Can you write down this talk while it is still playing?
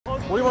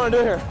What do you want to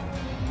do here?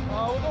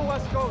 We'll go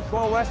West Coast.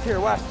 Going west here,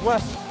 west.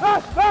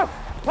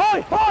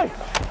 Polly!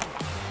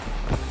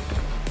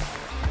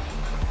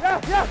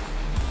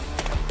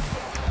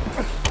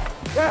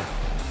 Yeah.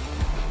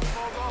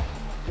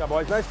 Yeah,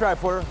 boys, nice try,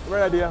 Porter.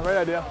 Right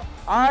idea.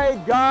 I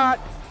got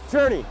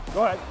Cherney.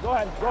 Go ahead. Come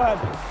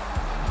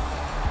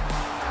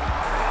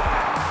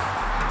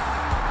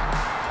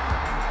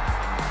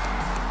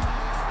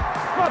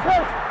on,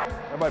 Parrish.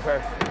 Everybody,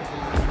 Parrish.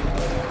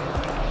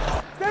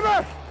 Stay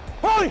back.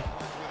 Polly!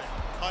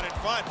 Cut in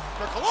front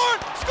for Killorn.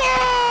 Score!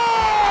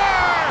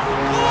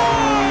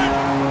 Killorn!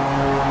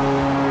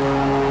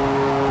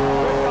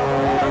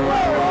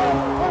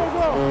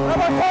 How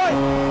about Polly?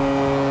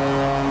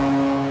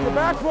 Get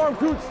back for him,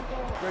 Coots.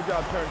 Great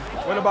job, Kurt.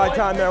 Way to buy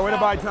time there. Way to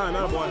buy time.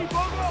 That boy.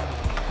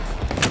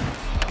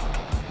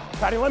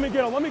 Patty, let me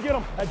get him.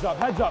 Heads up.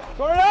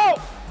 Sort it out.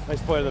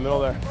 Nice play in the middle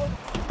there.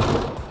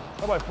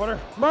 How about Footer?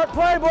 Smart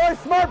play, boys.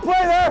 Smart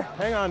play there.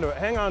 Hang on to it.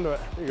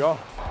 There you go.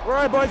 We're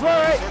all right, boys. We're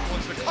all right.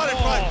 Circles the cut in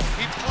front.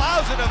 He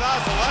plows into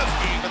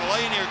Vasilevsky, but the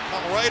lane here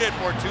come right at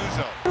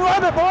Bortuzzo.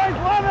 Love it, boys.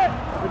 Love it.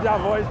 Good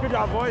job,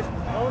 boys.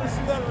 I want to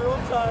see that in real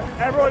time.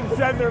 Everyone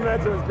said their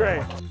minutes. It was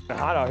great. It's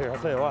hot out here. I'll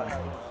tell you what.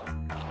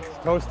 It's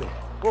toasty.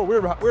 Whoa,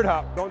 weird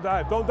hop. Don't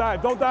dive.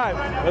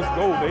 Let's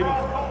go, baby.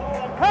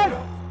 Head.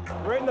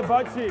 Right in the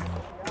butt cheek.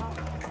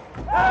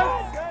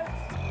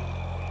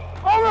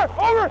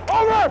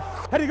 Over.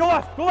 Heady, go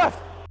left.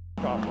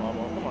 Come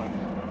on.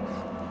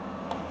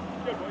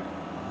 Good, boys.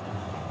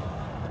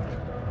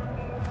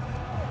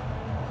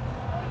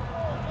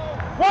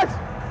 What?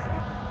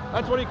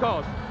 That's what he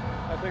calls.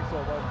 I think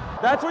so, bud.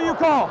 That's what you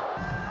call.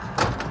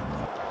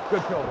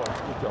 Good kill, boys.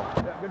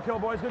 Yeah, good kill,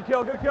 boys. Good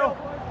kill.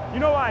 You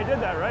know why I did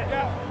that, right?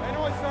 Yeah, I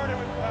know it started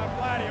with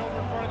Vladdy over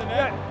in front of the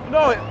net.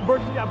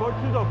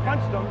 Bortuzzo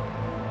punched him.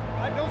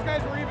 Those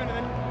guys were even, and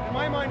then in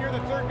my mind, you're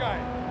the third guy.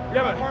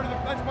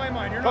 That's my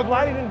mind. You're But not.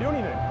 Vladdy didn't do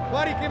anything.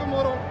 Vladdy gave him a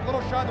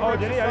little shot that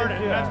did he? I didn't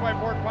see that. That's why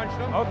Bort punched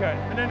him. Okay.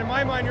 And then in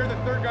my mind, you're the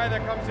third guy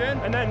that comes in.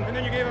 And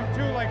then you gave him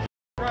two like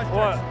cross checks.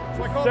 Well,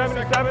 So I called the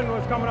second. 77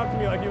 was coming up to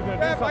me like he was going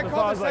to do I something. called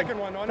So I the was second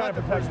one, no, trying not to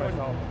the protect first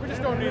myself. one. We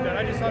just don't need that.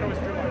 I just thought it was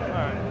too much. All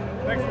right.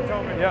 Thanks for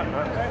telling me. Yeah.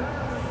 Okay.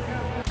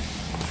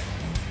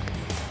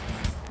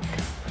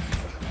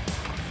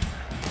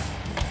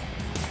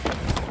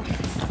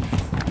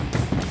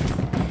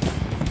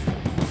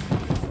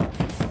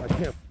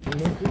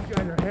 These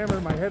guys are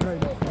hammering my head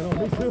right now. I don't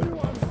think so.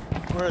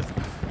 Where is it?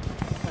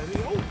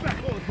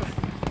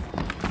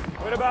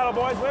 Way to battle,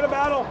 boys. Way to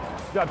battle.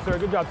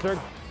 Good job, sir.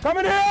 Come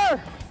in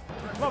here.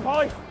 Come on,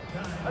 Polly.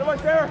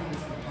 Everybody there.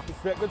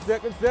 Good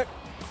stick.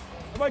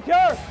 Everybody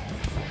killer.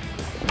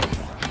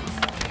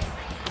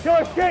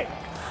 Killer, skate.